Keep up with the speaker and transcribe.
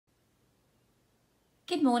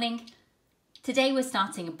Good morning. Today we're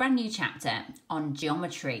starting a brand new chapter on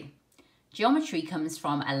geometry. Geometry comes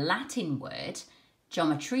from a Latin word,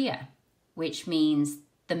 geometria, which means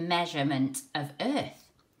the measurement of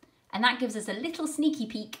Earth. And that gives us a little sneaky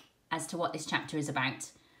peek as to what this chapter is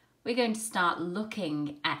about. We're going to start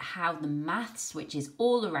looking at how the maths, which is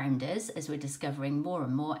all around us as we're discovering more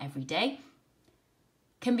and more every day,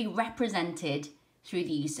 can be represented through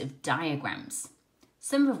the use of diagrams,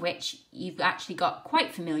 some of which you've actually got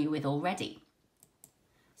quite familiar with already.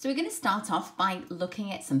 So we're going to start off by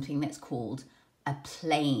looking at something that's called a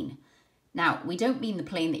plane. Now, we don't mean the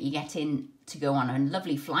plane that you get in to go on a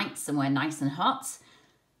lovely flight somewhere nice and hot.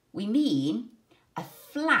 We mean a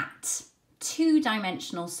flat,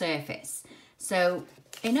 two-dimensional surface. So,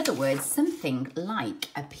 in other words, something like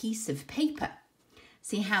a piece of paper.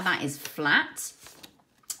 See how that is flat?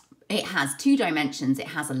 It has two dimensions. It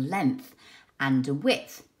has a length and a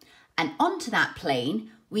width. And onto that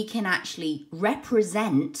plane, we can actually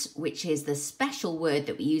represent, which is the special word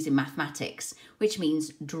that we use in mathematics, which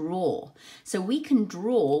means draw. So we can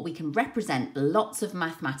represent lots of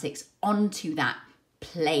mathematics onto that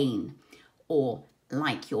plane, or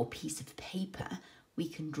like your piece of paper, we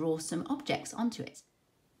can draw some objects onto it.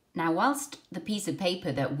 Now, whilst the piece of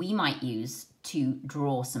paper that we might use to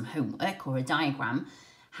draw some homework or a diagram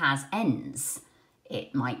has ends,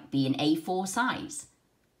 it might be an A4 size,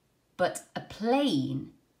 but a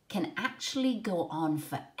plane can actually go on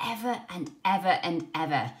forever and ever and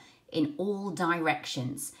ever in all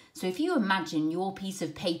directions. So if you imagine your piece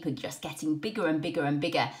of paper just getting bigger and bigger and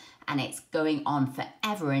bigger, and it's going on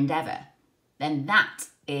forever and ever, then that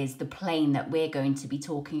is the plane that we're going to be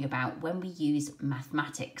talking about when we use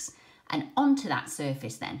mathematics. And onto that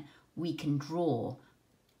surface then, we can draw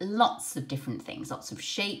lots of different things, lots of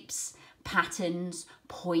shapes, patterns,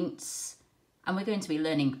 points, and we're going to be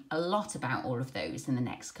learning a lot about all of those in the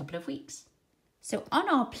next couple of weeks. So on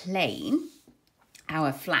our plane,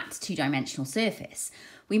 our flat two-dimensional surface,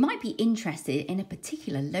 we might be interested in a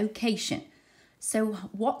particular location. So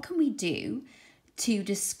what can we do to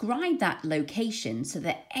describe that location so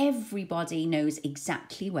that everybody knows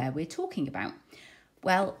exactly where we're talking about?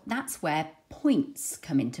 Well, that's where points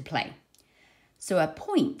come into play. So a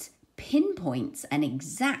point pinpoints an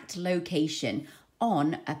exact location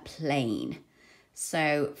on a plane.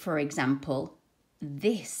 So, for example,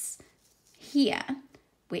 this here,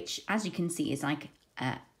 which as you can see is like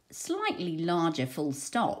a slightly larger full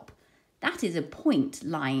stop, that is a point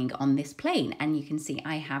lying on this plane. And you can see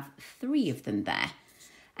I have 3 of them there.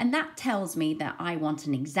 And that tells me that I want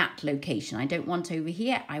an exact location. I don't want over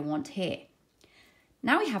here, I want here.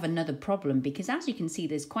 Now we have another problem because as you can see,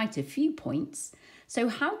 there's quite a few points. So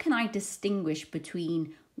how can I distinguish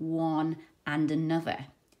between one and another?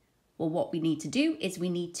 Well, what we need to do is we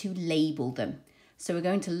need to label them. So we're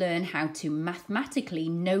going to learn how to mathematically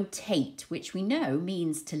notate, which we know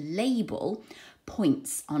means to label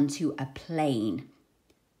points onto a plane.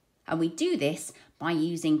 And we do this by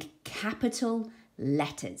using capital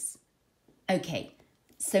letters. Okay,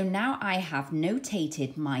 so now I have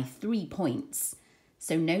notated my 3 points.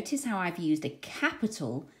 So notice how I've used a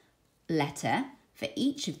capital letter for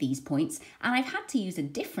each of these points, and I've had to use a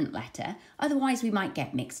different letter, otherwise we might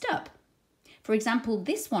get mixed up. For example,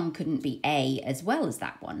 this one couldn't be A as well as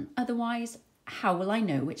that one, otherwise how will I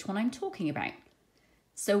know which one I'm talking about?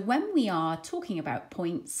 So when we are talking about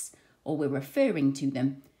points, or we're referring to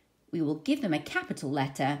them, we will give them a capital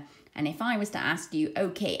letter, and if I was to ask you,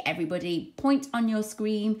 okay, everybody point on your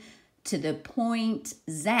screen to the point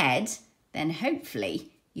Z, then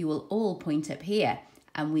hopefully you will all point up here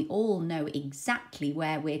and we all know exactly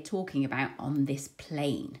where we're talking about on this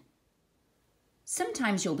plane.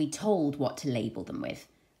 Sometimes you'll be told what to label them with,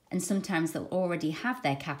 and sometimes they'll already have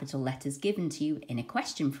their capital letters given to you in a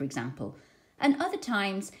question, for example, and other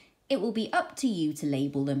times it will be up to you to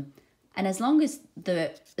label them. And as long as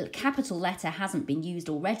the capital letter hasn't been used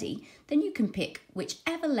already, then you can pick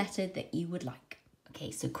whichever letter that you would like.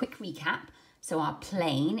 Okay, so quick recap. So our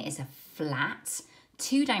plane is a flat,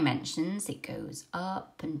 2 dimensions. It goes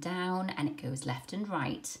up and down and it goes left and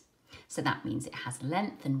right. So that means it has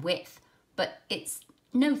length and width, but it's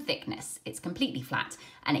no thickness. It's completely flat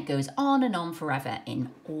and it goes on and on forever in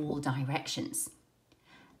all directions.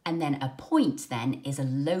 And then a point then is a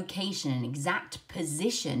location, an exact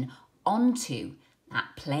position onto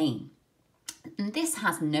that plane. And this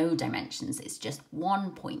has no dimensions. It's just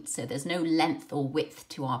 1 point. So there's no length or width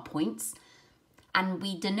to our points. And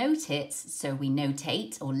we denote it, so we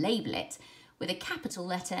notate or label it with a capital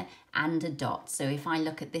letter and a dot. So if I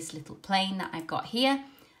look at this little plane that I've got here,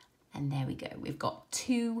 and there we go, we've got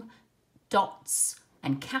 2 dots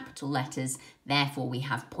and capital letters. Therefore, we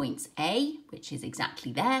have points A, which is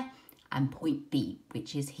exactly there, and point B,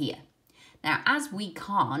 which is here. Now, as we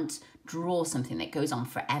can't draw something that goes on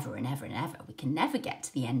forever and ever and ever, we can never get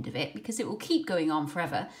to the end of it because it will keep going on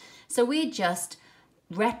forever. So we're just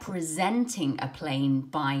representing a plane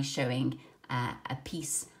by showing a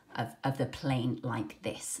piece of the plane like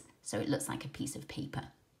this. So it looks like a piece of paper.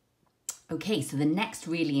 Okay, so the next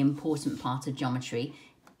really important part of geometry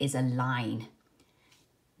is a line.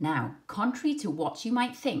 Now, contrary to what you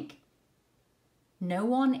might think, no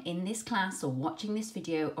one in this class or watching this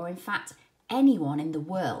video, or in fact anyone in the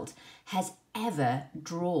world, has ever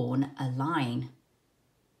drawn a line.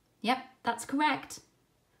 Yep, that's correct.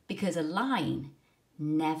 Because a line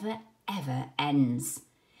never ever ends.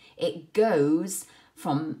 It goes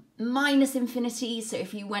from minus infinity, so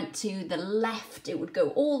if you went to the left, it would go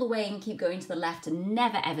all the way and keep going to the left and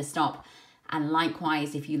never ever stop. And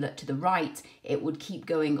likewise, if you look to the right, it would keep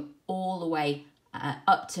going all the way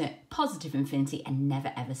up to positive infinity and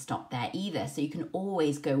never ever stop there either. So you can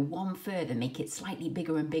always go one further, make it slightly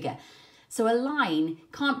bigger and bigger. So a line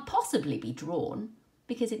can't possibly be drawn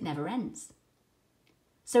because it never ends.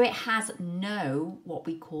 So it has no what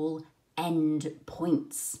we call end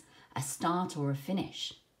points, a start or a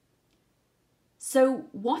finish. So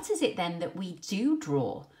what is it then that we do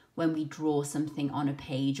draw when we draw something on a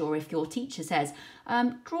page, or if your teacher says,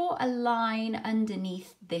 draw a line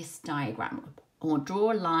underneath this diagram, or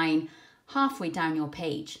draw a line halfway down your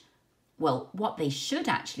page? Well, what they should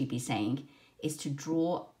actually be saying is to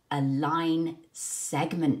draw a line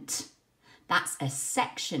segment. That's a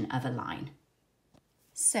section of a line.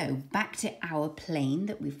 So back to our plane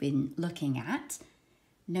that we've been looking at.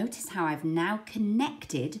 Notice how I've now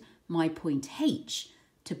connected my point H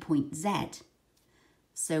to point Z.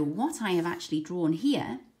 So what I have actually drawn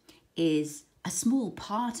here is a small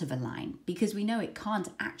part of a line, because we know it can't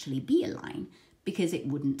actually be a line because it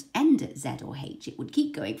wouldn't end at Z or H. It would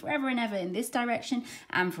keep going forever and ever in this direction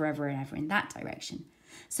and forever and ever in that direction.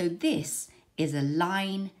 So this is a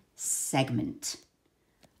line segment.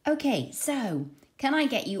 Okay, so can I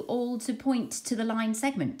get you all to point to the line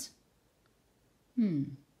segment?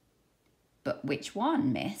 But which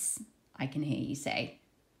one, miss? I can hear you say.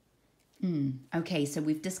 Okay, so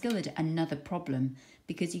we've discovered another problem,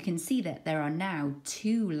 because you can see that there are now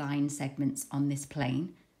two line segments on this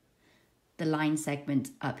plane. The line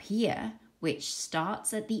segment up here, which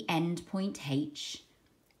starts at the end point H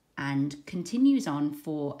and continues on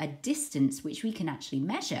for a distance which we can actually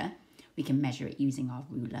measure. We can measure it using our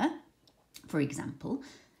ruler, for example,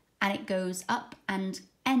 and it goes up and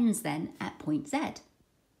ends then at point Z.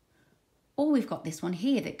 Or we've got this one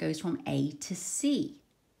here that goes from A to C.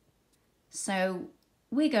 So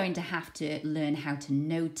we're going to have to learn how to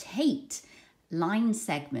notate line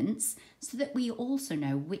segments so that we also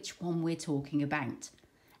know which one we're talking about.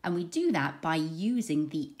 And we do that by using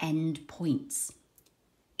the end points.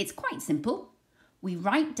 It's quite simple. We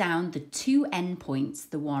write down the two end points,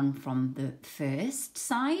 the one from the first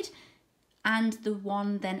side and the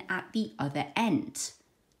one then at the other end.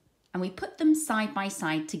 And we put them side by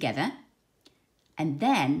side together. And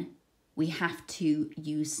then we have to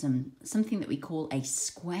use something that we call a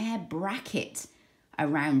square bracket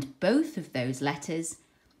around both of those letters.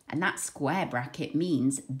 And that square bracket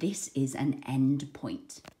means this is an end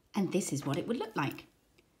point. And this is what it would look like.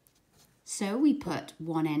 So we put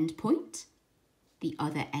one end point, the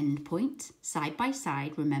other end point, side by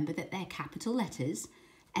side. Remember that they're capital letters.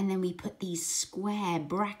 And then we put these square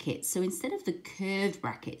brackets. So instead of the curved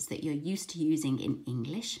brackets that you're used to using in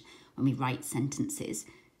English when we write sentences,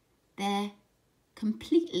 they're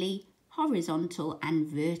completely horizontal and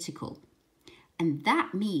vertical. And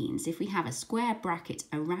that means if we have a square bracket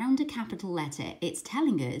around a capital letter, it's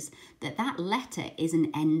telling us that that letter is an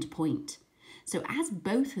end point. So as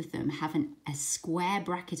both of them have a square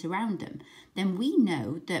bracket around them, then we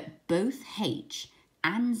know that both H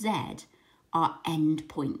and Z are end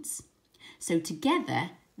points. So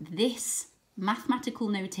together, this mathematical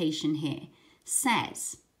notation here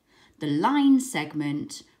says the line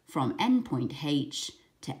segment from endpoint H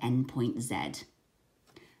to endpoint Z.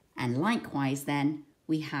 And likewise then,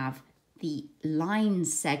 we have the line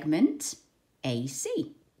segment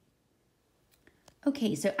AC.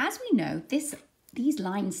 Okay, so as we know, these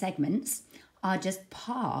line segments are just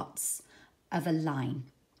parts of a line.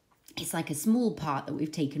 It's like a small part that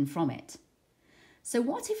we've taken from it. So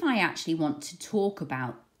what if I actually want to talk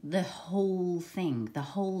about the whole thing, the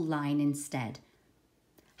whole line instead?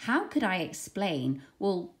 How could I explain,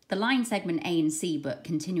 well, the line segment A and C, but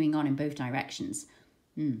continuing on in both directions?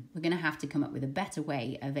 We're going to have to come up with a better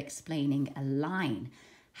way of explaining a line.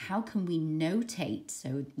 how can we notate,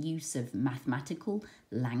 so use of mathematical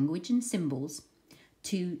language and symbols,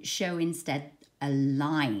 to show instead a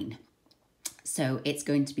line. So it's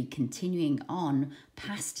going to be continuing on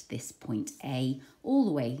past this point A all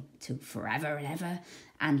the way to forever and ever,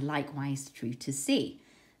 and likewise through to C.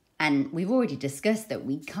 And we've already discussed that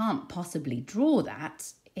we can't possibly draw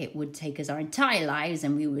that. It would take us our entire lives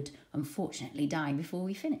and we would unfortunately die before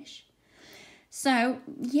we finish. So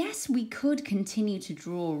yes, we could continue to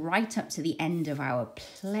draw right up to the end of our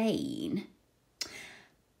plane,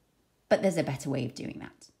 but there's a better way of doing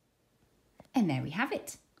that. And there we have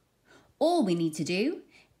it. All we need to do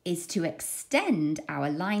is to extend our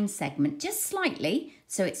line segment just slightly,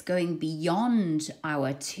 so it's going beyond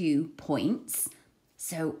our 2 points.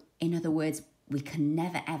 So in other words, we can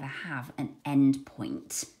never ever have an end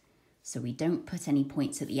point. So we don't put any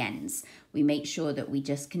points at the ends. We make sure that we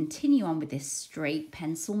just continue on with this straight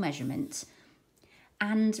pencil measurement,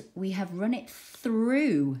 and we have run it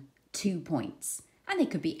through 2 points. And they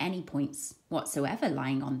could be any points whatsoever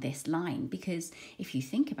lying on this line, because if you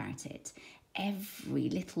think about it, every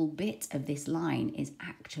little bit of this line is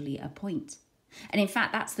actually a point. And in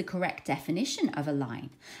fact, that's the correct definition of a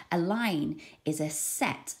line. A line is a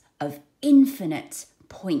set of infinite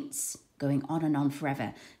points going on and on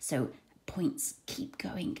forever. So points keep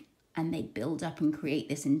going and they build up and create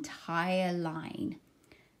this entire line.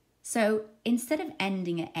 So instead of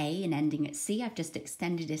ending at A and ending at C, I've just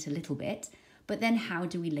extended it a little bit. But then how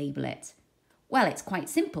do we label it? Well, it's quite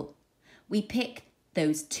simple. We pick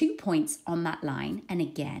those 2 points on that line, and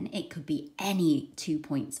again, it could be any 2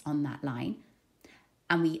 points on that line.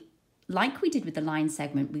 And we, like we did with the line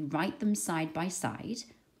segment, we write them side by side,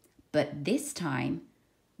 but this time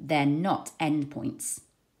they're not endpoints.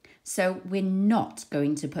 So we're not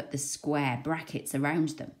going to put the square brackets around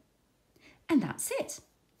them. And that's it.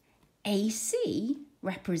 AC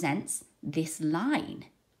represents this line,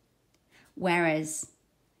 whereas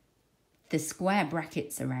the square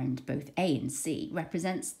brackets around both A and C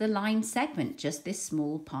represents the line segment, just this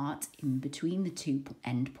small part in between the 2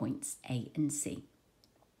 endpoints A and C.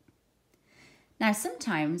 Now,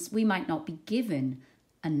 sometimes we might not be given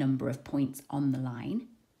a number of points on the line.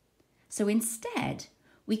 So instead,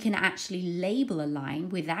 we can actually label a line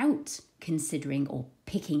without considering or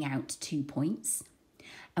picking out 2 points.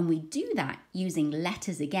 And we do that using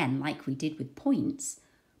letters again, like we did with points,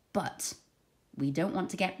 but we don't want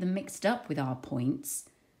to get them mixed up with our points.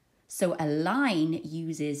 So a line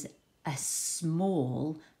uses a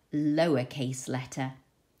small lowercase letter,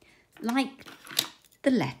 like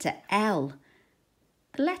the letter L.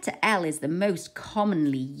 The letter L is the most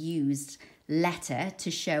commonly used letter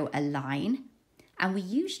to show a line, and we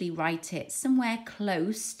usually write it somewhere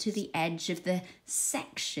close to the edge of the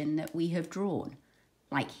section that we have drawn,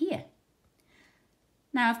 like here.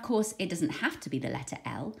 Now, of course, it doesn't have to be the letter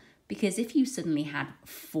L, because if you suddenly had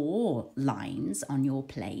 4 lines on your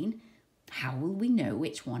plane, how will we know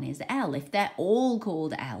which one is L if they're all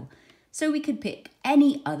called L? So we could pick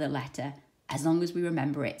any other letter as long as we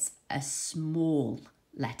remember it's a small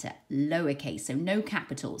letter, lowercase, so no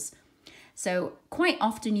capitals. So quite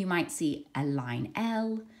often you might see a line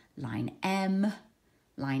L, line M,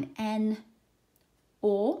 line N,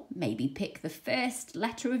 or maybe pick the first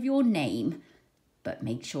letter of your name, but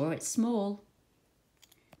make sure it's small.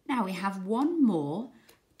 Now we have one more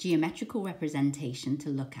geometrical representation to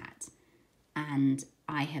look at, and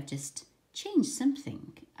I have just changed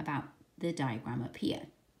something about the diagram up here.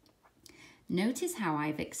 Notice how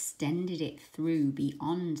I've extended it through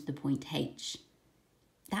beyond the point H.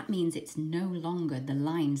 That means it's no longer the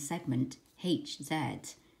line segment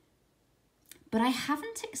HZ. But I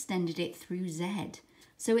haven't extended it through Z,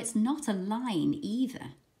 so it's not a line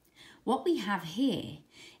either. What we have here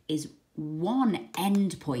is one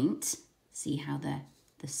end point. See how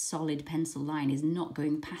the solid pencil line is not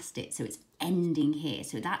going past it, so it's ending here.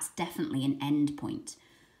 So that's definitely an end point.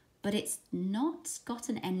 But it's not got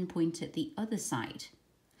an end point at the other side.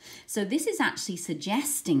 So this is actually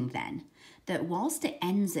suggesting then that whilst it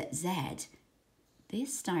ends at Z,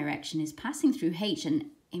 this direction is passing through H,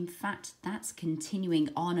 and in fact that's continuing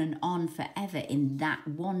on and on forever in that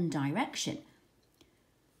one direction.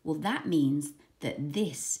 Well, that means that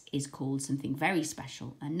this is called something very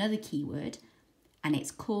special, another keyword, and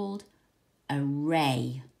it's called a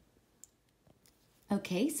ray.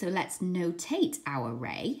 Okay, so let's notate our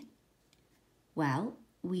ray. Well,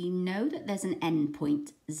 we know that there's an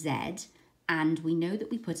endpoint Z, and we know that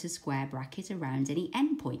we put a square bracket around any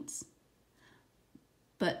endpoints.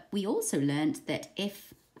 But we also learnt that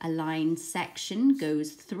if a line section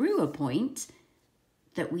goes through a point,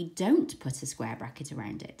 that we don't put a square bracket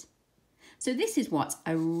around it. So this is what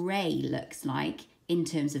array looks like in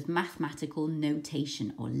terms of mathematical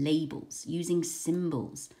notation or labels, using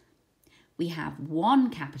symbols. We have one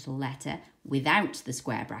capital letter without the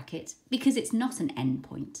square bracket because it's not an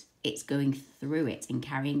endpoint. It's going through it and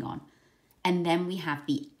carrying on. And then we have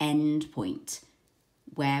the end point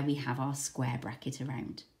where we have our square bracket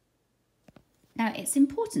around. Now, it's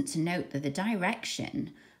important to note that the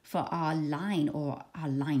direction for our line or our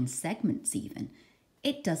line segments even,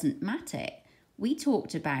 it doesn't matter. We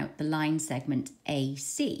talked about the line segment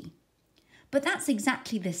AC, but that's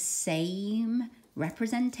exactly the same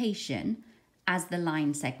representation as the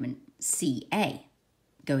line segment CA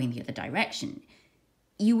going the other direction.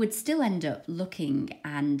 You would still end up looking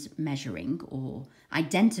and measuring or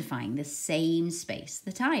identifying the same space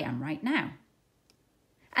that I am right now.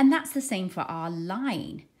 And that's the same for our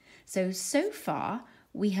line. So far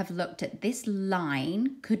we have looked at this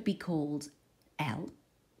line could be called L,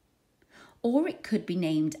 or it could be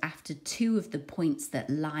named after two of the points that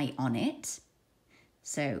lie on it.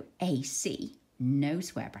 So AC, no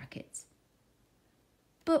square brackets.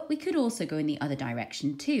 But we could also go in the other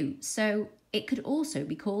direction too. So it could also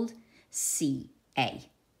be called CA.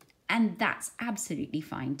 And that's absolutely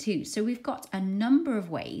fine too. So we've got a number of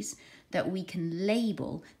ways that we can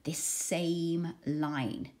label this same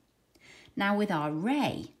line. Now with our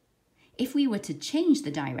array, if we were to change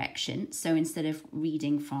the direction, so instead of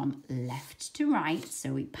reading from left to right,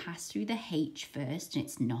 so we pass through the H first, and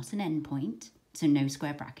it's not an endpoint, so no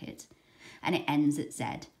square bracket, and it ends at Z.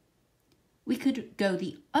 We could go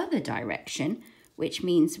the other direction, which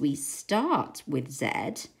means we start with Z,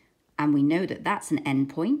 and we know that that's an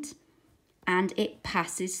endpoint, and it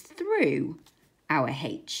passes through our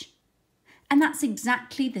H. And that's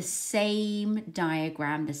exactly the same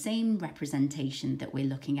diagram, the same representation that we're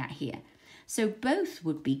looking at here. So both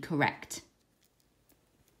would be correct.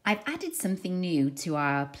 I've added something new to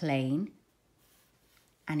our plane,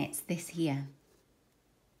 and it's this here.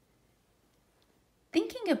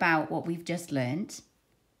 Thinking about what we've just learnt,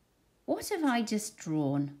 what have I just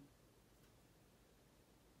drawn?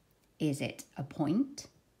 Is it a point?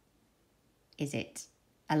 Is it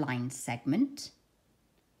a line segment?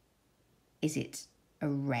 Is it a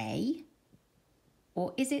ray?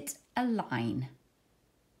 Or is it a line?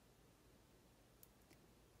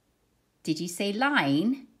 Did you say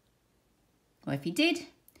line? Well, if you did,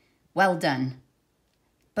 well done.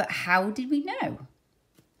 But how did we know?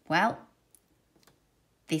 Well,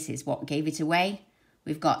 this is what gave it away.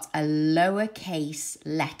 We've got a lowercase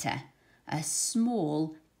letter, a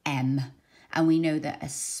small m. And we know that a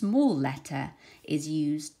small letter is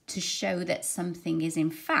used to show that something is in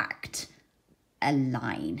fact a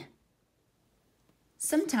line.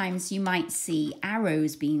 Sometimes you might see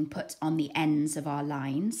arrows being put on the ends of our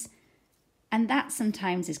lines, and that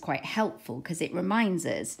sometimes is quite helpful because it reminds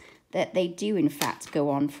us that they do in fact go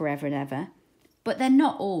on forever and ever, but they're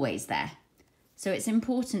not always there. So it's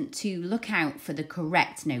important to look out for the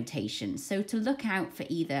correct notation. So to look out for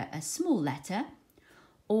either a small letter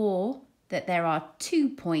or that there are 2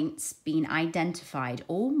 points being identified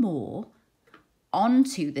or more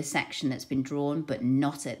onto the section that's been drawn, but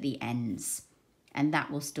not at the ends. And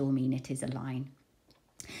that will still mean it is a line.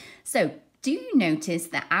 So do you notice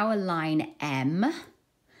that our line M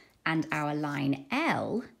and our line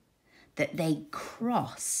L, that they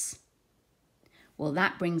cross? Well,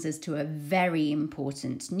 that brings us to a very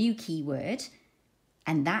important new keyword,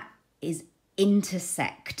 and that is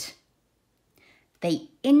intersect. They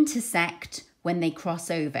intersect when they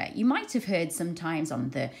cross over. You might have heard sometimes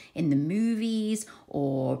in the movies,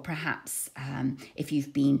 or perhaps if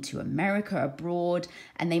you've been to America abroad,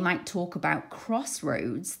 and they might talk about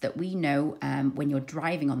crossroads that we know when you're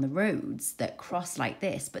driving on the roads that cross like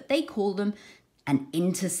this, but they call them an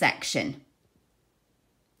intersection.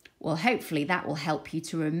 Well, hopefully that will help you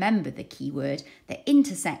to remember the keyword. The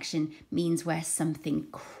intersection means where something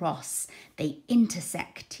cross. They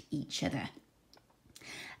intersect each other.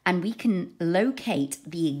 And we can locate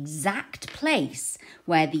the exact place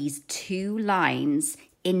where these two lines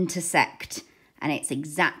intersect. And it's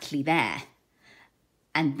exactly there.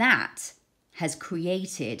 And that has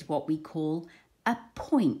created what we call a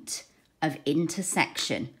point of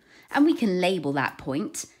intersection. And we can label that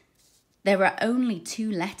point. There are only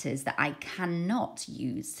 2 letters that I cannot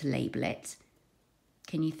use to label it.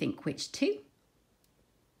 Can you think which 2?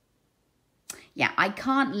 Yeah, I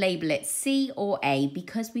can't label it C or A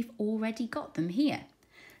because we've already got them here.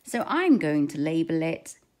 So I'm going to label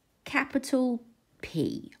it capital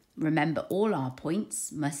P. Remember, all our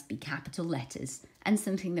points must be capital letters and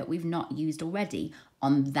something that we've not used already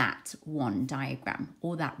on that one diagram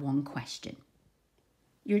or that one question.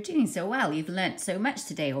 You're doing so well. You've learnt so much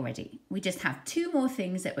today already. We just have 2 more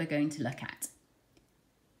things that we're going to look at.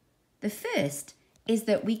 The first is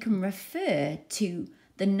that we can refer to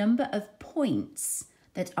the number of points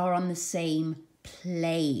that are on the same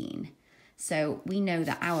plane. So we know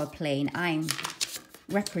that our plane, I'm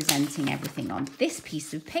representing everything on this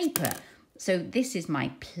piece of paper. So this is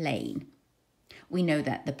my plane. We know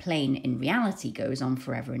that the plane in reality goes on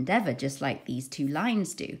forever and ever, just like these 2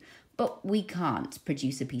 lines do. But we can't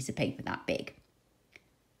produce a piece of paper that big.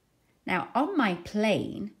 Now, on my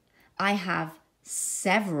plane, I have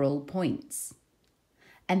several points.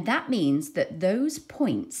 And that means that those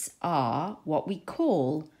points are what we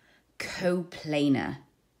call coplanar.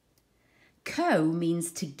 Co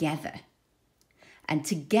means together. And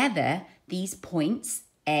together, these points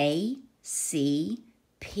A, C,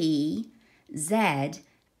 P, Z,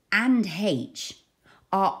 and H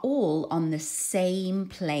are all on the same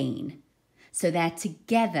plane. So they're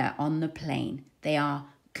together on the plane. They are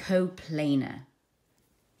coplanar.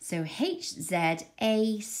 So H, Z,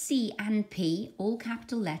 A, C, and P, all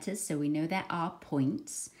capital letters, so we know there are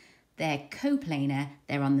points. They're coplanar,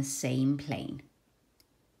 they're on the same plane.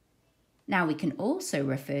 Now we can also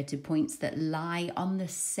refer to points that lie on the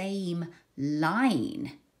same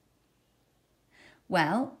line.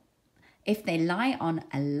 Well, if they lie on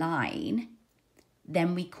a line,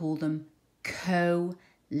 then we call them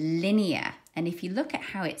collinear. And if you look at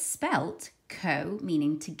how it's spelt, co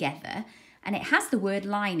meaning together, and it has the word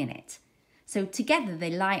line in it. So together they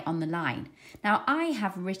lie on the line. Now I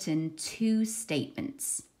have written 2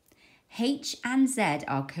 statements. H and Z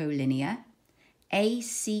are collinear. A,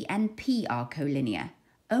 C and P are collinear.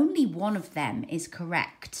 Only one of them is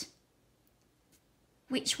correct.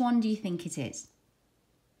 Which one do you think it is?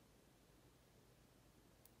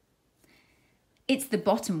 It's the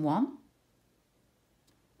bottom one.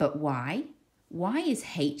 But why? Why is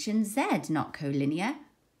H and Z not collinear?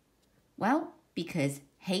 Well, because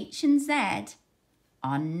H and Z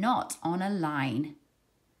are not on a line.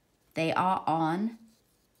 They are on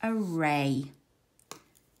a ray.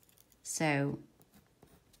 So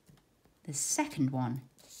the second one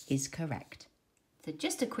is correct. So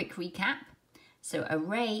just a quick recap. So a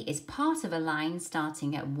ray is part of a line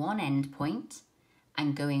starting at one end point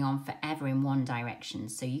and going on forever in one direction.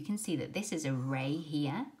 So you can see that this is a ray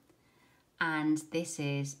here. And this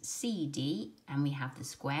is CD, and we have the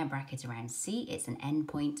square bracket around C. It's an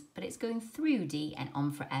endpoint, but it's going through D and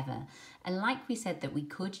on forever. And like we said that we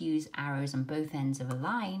could use arrows on both ends of a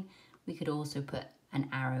line, we could also put an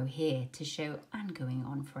arrow here to show and going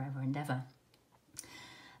on forever and ever.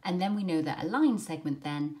 And then we know that a line segment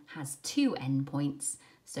then has 2 endpoints,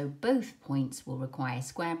 so both points will require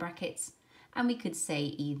square brackets, and we could say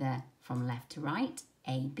either from left to right,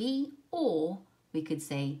 AB, or we could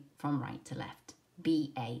say from right to left,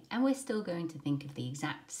 BA, and we're still going to think of the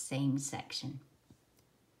exact same section.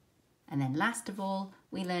 And then last of all,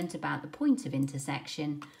 we learnt about the point of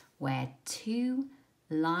intersection where 2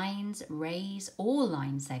 lines, rays, or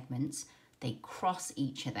line segments, they cross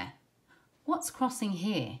each other. What's crossing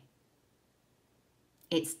here?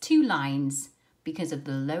 It's 2 lines because of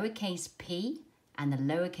the lowercase p and the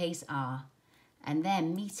lowercase r, and they're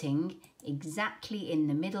meeting exactly in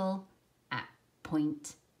the middle at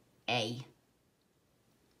point A.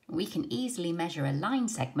 We can easily measure a line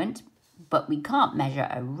segment, but we can't measure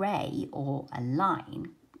a ray or a line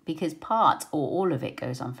because part or all of it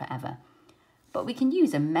goes on forever. But we can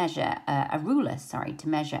use a ruler, to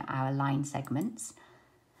measure our line segments.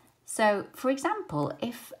 So, for example,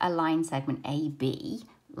 if a line segment AB,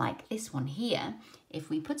 like this one here, if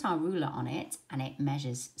we put our ruler on it and it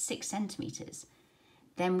measures 6 centimetres,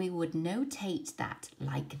 then we would notate that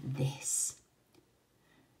like this.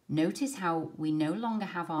 Notice how we no longer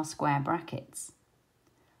have our square brackets,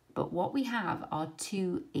 but what we have are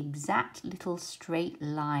 2 exact little straight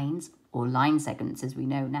lines, or line segments as we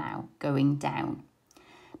know now, going down.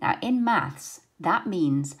 Now in maths, that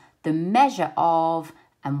means the measure of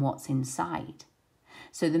and what's inside.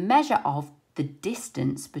 So the measure of the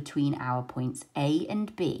distance between our points A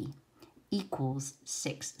and B equals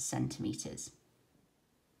 6 centimetres.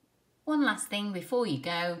 One last thing before you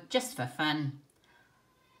go, just for fun.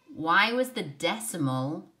 Why was the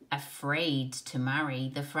decimal afraid to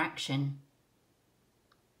marry the fraction?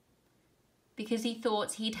 Because he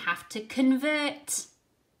thought he'd have to convert.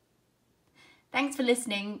 Thanks for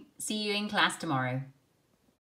listening. See you in class tomorrow.